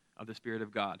outpourings of the Spirit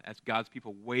of God as God's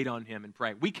people wait on him and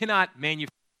pray. We cannot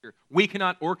manufacture, we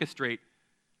cannot orchestrate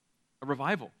a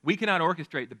revival. We cannot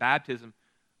orchestrate the baptism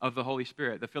of the Holy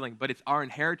Spirit, the filling, but it's our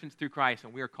inheritance through Christ,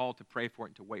 and we are called to pray for it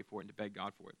and to wait for it and to beg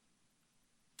God for it.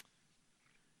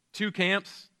 Two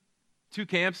camps,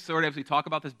 sort of, as we talk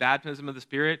about this baptism of the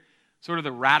Spirit, sort of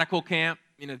the radical camp.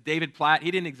 You know, David Platt, he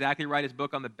didn't exactly write his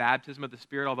book on the baptism of the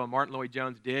Spirit, although Martin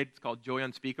Lloyd-Jones did. It's called Joy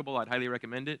Unspeakable. I'd highly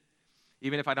recommend it.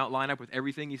 Even if I don't line up with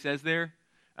everything he says there,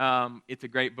 it's a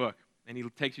great book. And he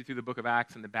takes you through the book of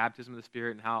Acts and the baptism of the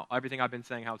Spirit and how everything I've been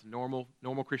saying, how it's normal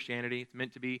Christianity. It's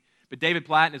meant to be. But David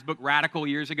Platt in his book Radical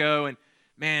years ago, and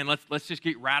man, let's just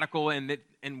get radical, and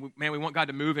we want God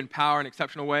to move in power in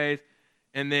exceptional ways.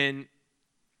 And then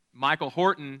Michael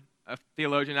Horton, a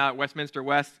theologian out at Westminster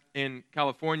West in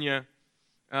California,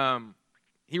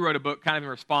 he wrote a book kind of in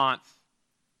response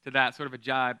to that, sort of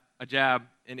a jab,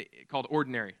 and called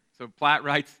Ordinary. So Platt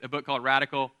writes a book called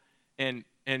Radical, and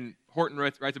Horton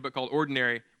writes a book called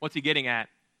Ordinary. What's he getting at?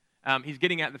 He's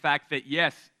getting at the fact that,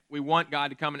 yes, we want God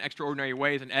to come in extraordinary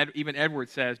ways, and even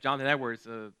Edwards says, Jonathan Edwards,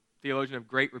 a theologian of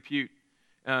great repute,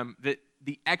 that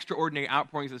the extraordinary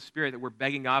outpourings of the Spirit that we're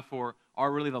begging God for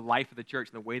are really the life of the church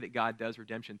and the way that God does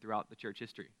redemption throughout the church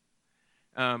history.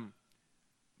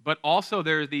 But also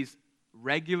there are these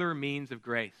regular means of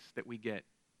grace that we get,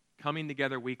 coming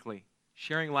together weekly,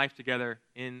 sharing life together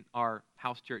in our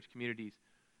house church communities,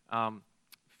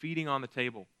 feeding on the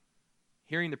table,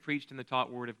 hearing the preached and the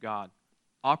taught word of God,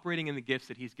 operating in the gifts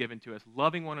that he's given to us,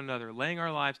 loving one another, laying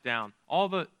our lives down, all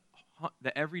the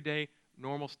everyday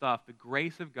normal stuff, the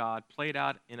grace of God played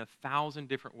out in 1,000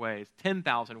 different ways,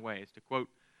 10,000 ways, to quote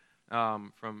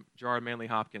from Gerard Manley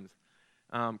Hopkins.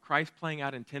 Christ playing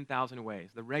out in 10,000 ways,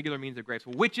 the regular means of grace.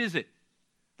 Well, which is it?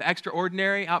 The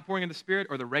extraordinary outpouring of the Spirit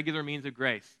or the regular means of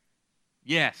grace?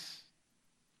 Yes,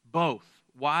 both.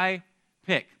 Why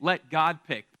pick? Let God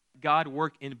pick. God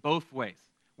work in both ways.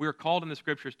 We are called in the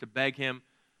Scriptures to beg him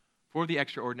for the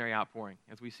extraordinary outpouring,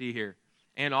 as we see here,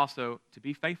 and also to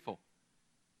be faithful,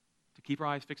 to keep our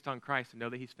eyes fixed on Christ and know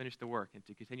that he's finished the work, and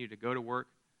to continue to go to work,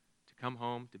 to come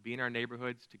home, to be in our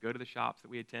neighborhoods, to go to the shops that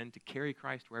we attend, to carry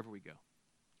Christ wherever we go.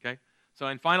 Okay? So,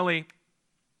 and finally,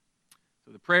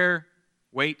 the prayer,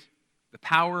 wait, the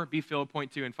power, be filled,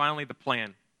 point 2, and finally the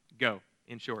plan, go.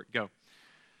 In short, go.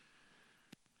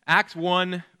 Acts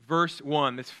 1, verse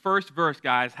 1. This first verse,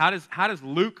 guys, how does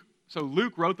Luke, so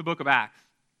Luke wrote the book of Acts.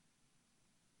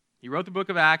 He wrote the book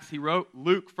of Acts. He wrote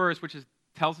Luke first, which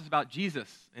tells us about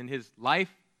Jesus and his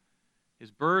life,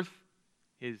 his birth,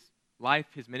 his life,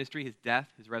 his ministry, his death,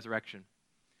 his resurrection.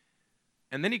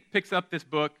 And then he picks up this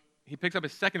book. He picks up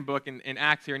his second book in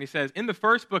Acts here, and he says, in the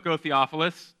first book, O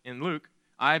Theophilus, in Luke,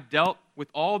 I've dealt with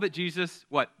all that Jesus,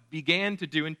 began to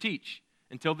do and teach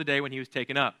until the day when he was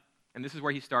taken up. And this is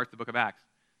where he starts the book of Acts.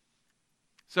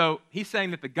 So he's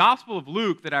saying that the Gospel of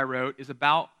Luke that I wrote is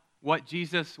about what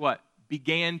Jesus,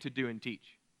 began to do and teach.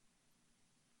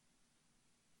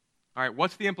 All right,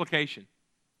 what's the implication?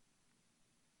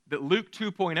 That Luke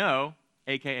 2.0,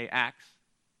 a.k.a. Acts,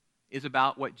 is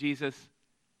about what Jesus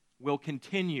will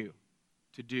continue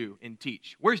to do and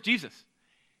teach. Where's Jesus?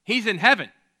 He's in heaven.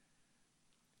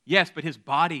 Yes, but his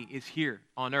body is here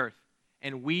on earth,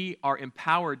 and we are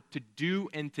empowered to do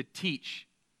and to teach.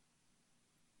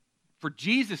 For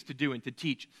Jesus to do and to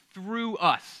teach through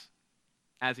us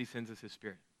as he sends us his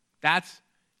Spirit. That's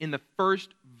in the first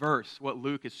verse what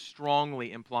Luke is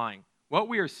strongly implying. What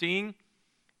we are seeing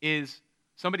is,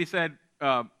 somebody said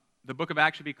the book of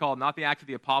Acts should be called not the Acts of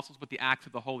the Apostles, but the Acts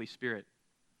of the Holy Spirit.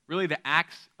 Really the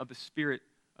acts of the Spirit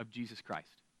of Jesus Christ.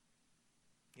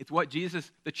 It's what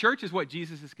the church is what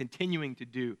Jesus is continuing to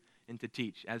do and to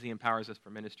teach as he empowers us for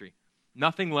ministry.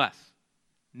 Nothing less.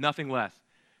 Nothing less.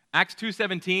 Acts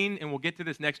 2:17, and we'll get to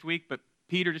this next week, but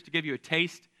Peter, just to give you a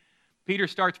taste, Peter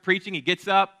starts preaching, he gets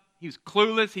up, he's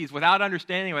clueless, he's without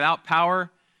understanding, without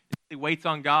power, he waits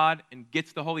on God and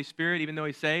gets the Holy Spirit even though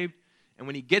he's saved, and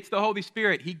when he gets the Holy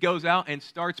Spirit, he goes out and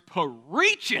starts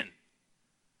preaching,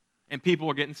 and people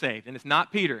are getting saved, and it's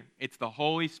not Peter, it's the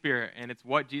Holy Spirit, and it's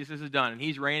what Jesus has done, and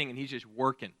he's reigning, and he's just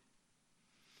working.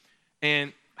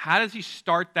 And how does he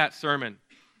start that sermon?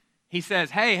 He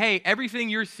says, hey, everything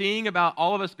you're seeing about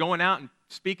all of us going out and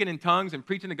speaking in tongues and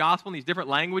preaching the gospel in these different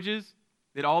languages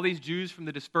that all these Jews from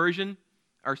the dispersion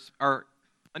are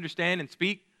understand and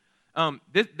speak,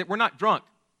 that we're not drunk.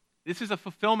 This is a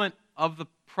fulfillment of the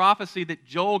prophecy that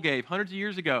Joel gave hundreds of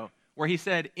years ago, where he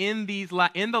said, in the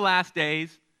last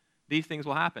days, these things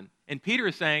will happen. And Peter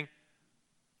is saying,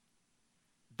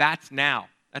 that's now.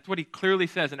 That's what he clearly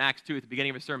says in Acts 2 at the beginning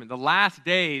of his sermon. The last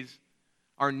days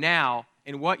are now,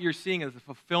 and what you're seeing is the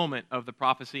fulfillment of the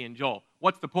prophecy in Joel.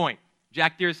 What's the point?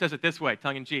 Jack Deere says it this way,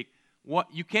 tongue-in-cheek.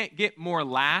 You can't get more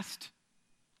last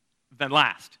than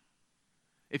last.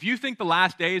 If you think the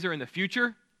last days are in the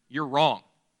future, you're wrong.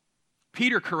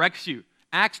 Peter corrects you.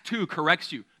 Acts 2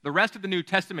 corrects you. The rest of the New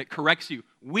Testament corrects you.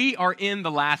 We are in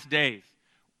the last days.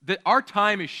 Our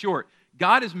time is short.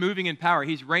 God is moving in power.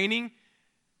 He's reigning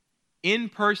in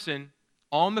person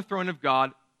on the throne of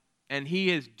God, and he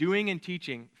is doing and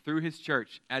teaching through his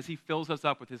church as he fills us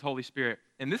up with his Holy Spirit.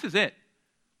 And this is it.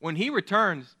 When he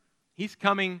returns, he's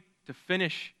coming to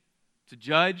finish, to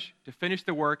judge, to finish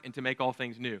the work, and to make all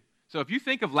things new. So if you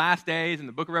think of last days and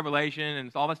the book of Revelation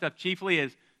and all that stuff chiefly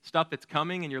as stuff that's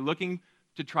coming, and you're looking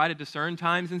to try to discern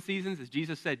times and seasons, as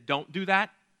Jesus said, don't do that.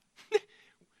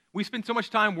 We spend so much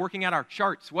time working out our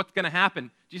charts. What's going to happen?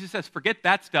 Jesus says, forget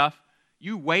that stuff.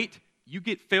 You wait, you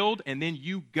get filled, and then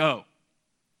you go.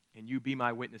 And you be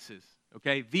my witnesses.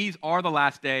 Okay? These are the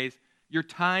last days. Your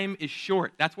time is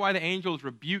short. That's why the angels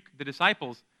rebuke the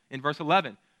disciples in verse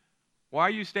 11. Why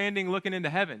are you standing looking into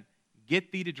heaven?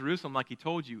 Get thee to Jerusalem like he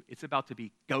told you. It's about to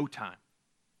be go time.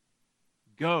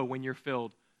 Go when you're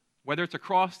filled. Whether it's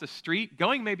across the street,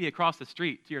 going maybe across the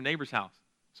street to your neighbor's house.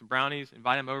 Some brownies,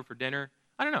 invite him over for dinner.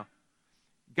 I don't know.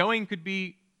 Going could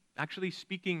be actually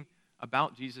speaking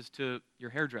about Jesus to your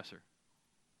hairdresser,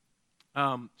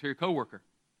 to your coworker.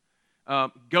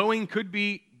 Going could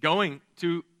be going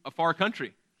to a far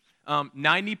country.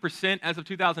 90%, as of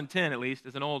 2010 at least,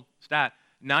 is an old stat,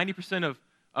 90%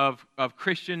 of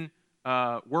Christian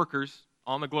workers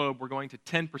on the globe were going to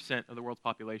 10% of the world's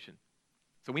population.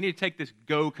 So we need to take this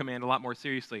go command a lot more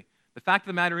seriously. The fact of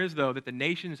the matter is, though, that the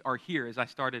nations are here, as I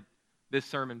started this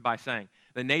sermon by saying.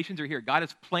 The nations are here. God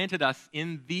has planted us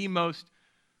in the most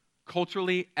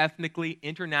culturally, ethnically,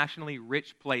 internationally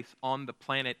rich place on the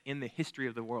planet in the history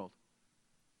of the world.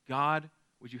 God,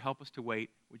 would you help us to wait?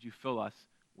 Would you fill us?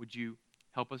 Would you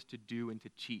help us to do and to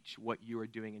teach what you are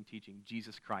doing and teaching,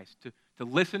 Jesus Christ? To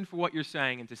listen for what you're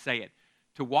saying and to say it.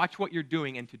 To watch what you're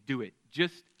doing and to do it,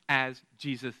 just as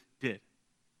Jesus did.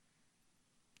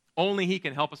 Only he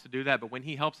can help us to do that, but when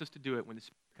he helps us to do it, when the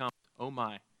Spirit comes, oh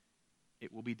my,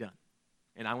 it will be done.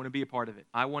 And I want to be a part of it.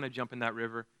 I want to jump in that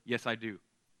river. Yes, I do.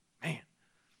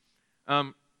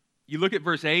 Man. You look at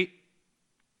verse 8,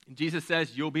 and Jesus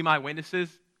says, you'll be my witnesses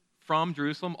from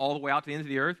Jerusalem all the way out to the ends of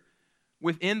the earth.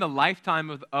 Within the lifetime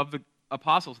of the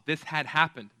apostles, this had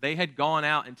happened. They had gone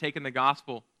out and taken the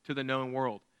gospel to the known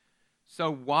world.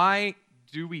 So why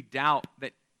do we doubt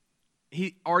that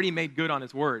he already made good on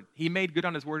his word? He made good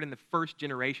on his word in the first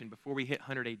generation before we hit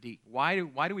 100 AD. Why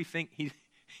do we think he's...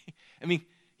 I mean,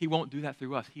 he won't do that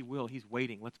through us. He will. He's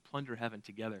waiting. Let's plunder heaven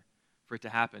together for it to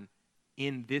happen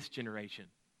in this generation.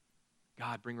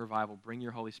 God, bring revival. Bring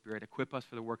your Holy Spirit. Equip us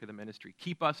for the work of the ministry.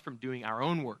 Keep us from doing our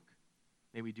own work.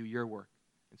 May we do your work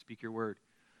and speak your word.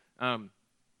 And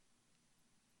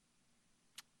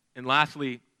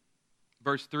lastly,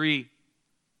 verse 3,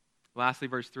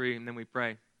 and then we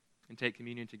pray and take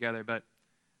communion together. But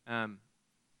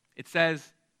it says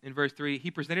in verse 3, he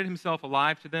presented himself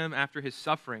alive to them after his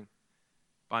suffering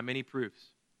by many proofs.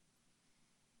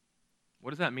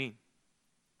 What does that mean?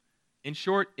 In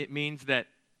short, it means that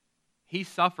he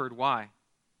suffered. Why?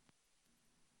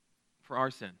 For our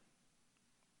sin.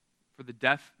 For the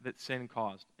death that sin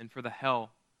caused, and for the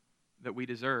hell that we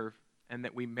deserve and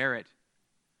that we merit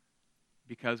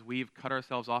because we've cut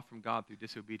ourselves off from God through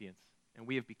disobedience. And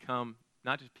we have become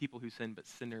not just people who sin, but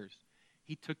sinners.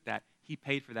 He took that. He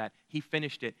paid for that. He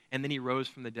finished it, and then he rose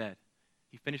from the dead.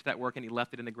 He finished that work, and he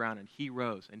left it in the ground, and he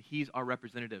rose, and he's our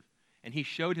representative. And he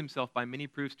showed himself by many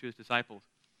proofs to his disciples.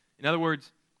 In other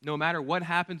words, no matter what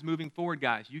happens moving forward,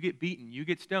 guys, you get beaten, you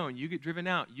get stoned, you get driven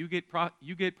out, you get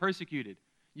persecuted,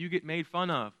 you get made fun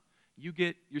of, you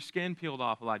get your skin peeled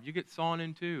off alive, you get sawn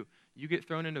in two, you get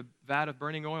thrown in a vat of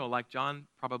burning oil like John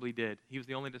probably did. He was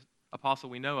the only apostle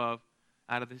we know of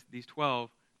out of these 12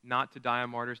 not to die a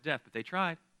martyr's death, but they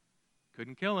tried.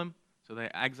 Couldn't kill him, so they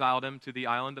exiled him to the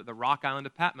rock island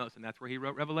of Patmos, and that's where he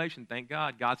wrote Revelation. Thank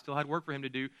God. God still had work for him to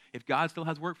do. If God still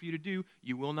has work for you to do,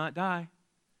 you will not die.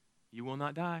 You will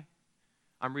not die.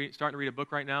 I'm starting to read a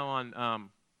book right now on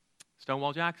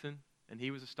Stonewall Jackson, and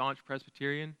he was a staunch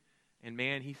Presbyterian, and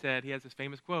man, he has this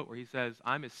famous quote where he says,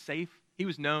 I'm as safe. He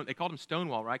was known, they called him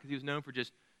Stonewall, right? Because he was known for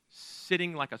just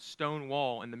sitting like a stone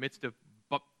wall in the midst of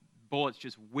bullets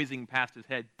just whizzing past his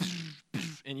head,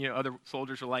 and other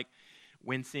soldiers are like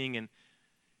wincing, and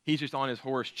he's just on his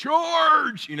horse,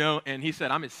 charge, and he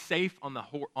said, I'm as safe on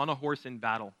a horse in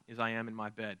battle as I am in my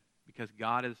bed, because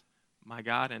God is my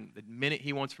God, and the minute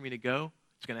he wants for me to go,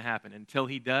 it's going to happen. Until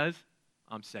he does,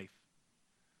 I'm safe.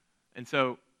 And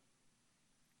so,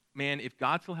 man, if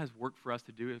God still has work for us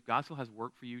to do, if God still has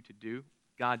work for you to do,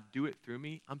 God, do it through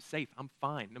me. I'm safe. I'm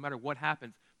fine. No matter what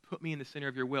happens, put me in the center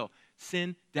of your will.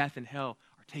 Sin, death, and hell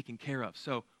are taken care of.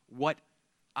 So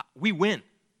we win.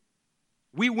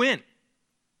 We win.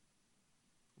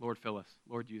 Lord, fill us.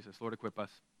 Lord, use us. Lord, equip us.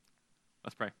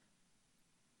 Let's pray.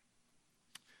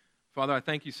 Father, I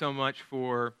thank you so much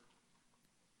for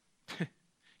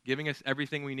giving us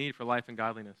everything we need for life and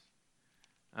godliness.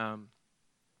 I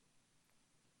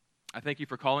thank you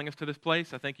for calling us to this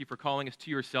place. I thank you for calling us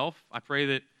to yourself. I pray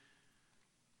that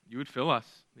you would fill us,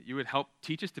 that you would help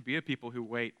teach us to be a people who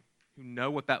wait, who know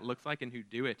what that looks like and who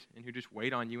do it, and who just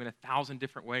wait on you in 1,000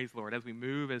 different ways, Lord, as we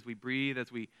move, as we breathe,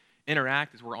 as we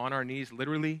interact, as we're on our knees,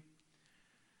 literally.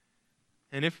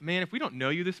 And if we don't know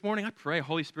you this morning, I pray,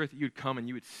 Holy Spirit, that you would come and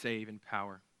you would save in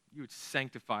power. You would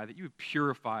sanctify, that you would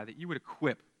purify, that you would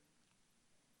equip.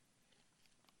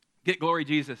 Get glory,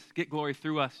 Jesus. Get glory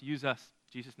through us. Use us.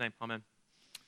 In Jesus' name, amen.